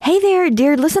Hey there,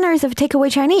 dear listeners of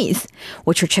Takeaway Chinese.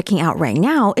 What you're checking out right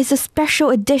now is a special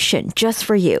edition just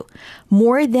for you.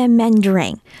 More Than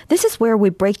Mandarin. This is where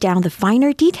we break down the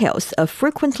finer details of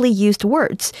frequently used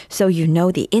words so you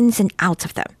know the ins and outs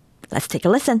of them. Let's take a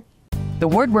listen. The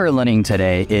word we're learning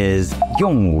today is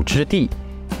用武之地.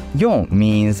 用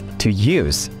means to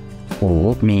use.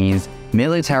 武 means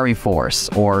military force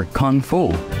or kung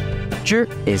fu. 之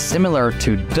is similar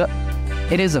to 的.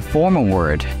 It is a formal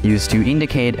word used to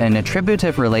indicate an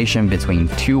attributive relation between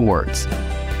two words.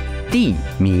 地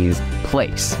means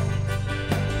place.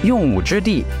 用武之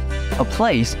地, a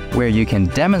place where you can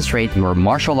demonstrate your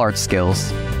martial arts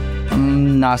skills.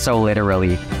 Not so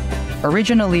literally.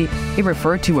 Originally, it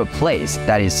referred to a place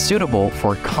that is suitable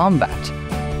for combat.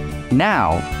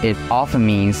 Now, it often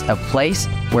means a place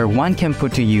where one can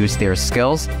put to use their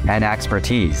skills and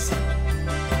expertise.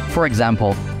 For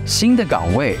example, 新的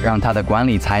岗位让她的管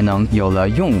理才能有了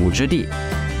用武之地.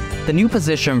 The new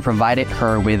position provided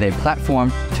her with a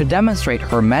platform to demonstrate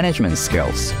her management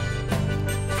skills.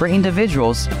 For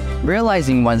individuals,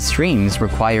 realizing one's dreams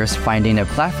requires finding a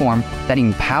platform that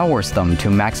empowers them to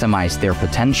maximize their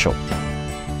potential.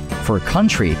 For a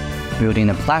country, building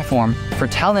a platform for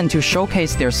talent to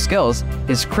showcase their skills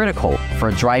is critical for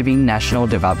driving national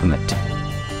development.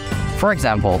 For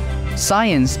example,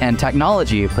 science and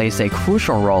technology plays a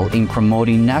crucial role in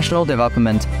promoting national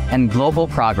development and global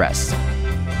progress.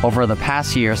 Over the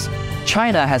past years,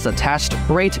 China has attached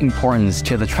great importance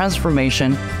to the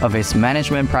transformation of its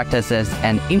management practices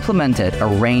and implemented a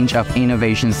range of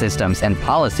innovation systems and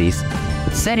policies,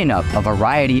 setting up a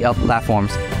variety of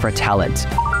platforms for talent.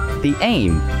 The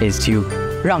aim is to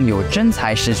让有真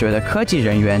才实学的科技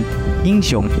人员英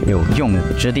雄有用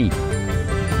武之地.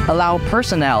 Allow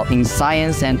personnel in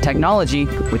science and technology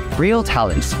with real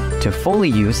talents to fully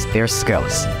use their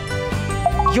skills.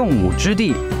 用武之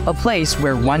地, a place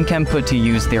where one can put to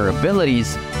use their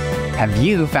abilities. Have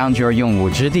you found your 用武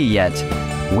之地 yet?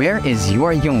 Where is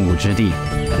your 用武之地?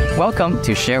 Welcome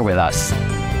to share with us.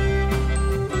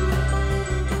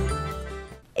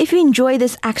 If you enjoy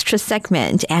this extra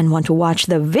segment and want to watch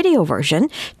the video version,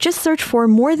 just search for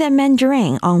More Than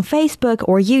Mandarin on Facebook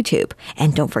or YouTube.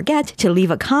 And don't forget to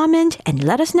leave a comment and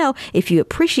let us know if you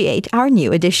appreciate our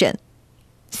new edition.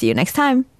 See you next time.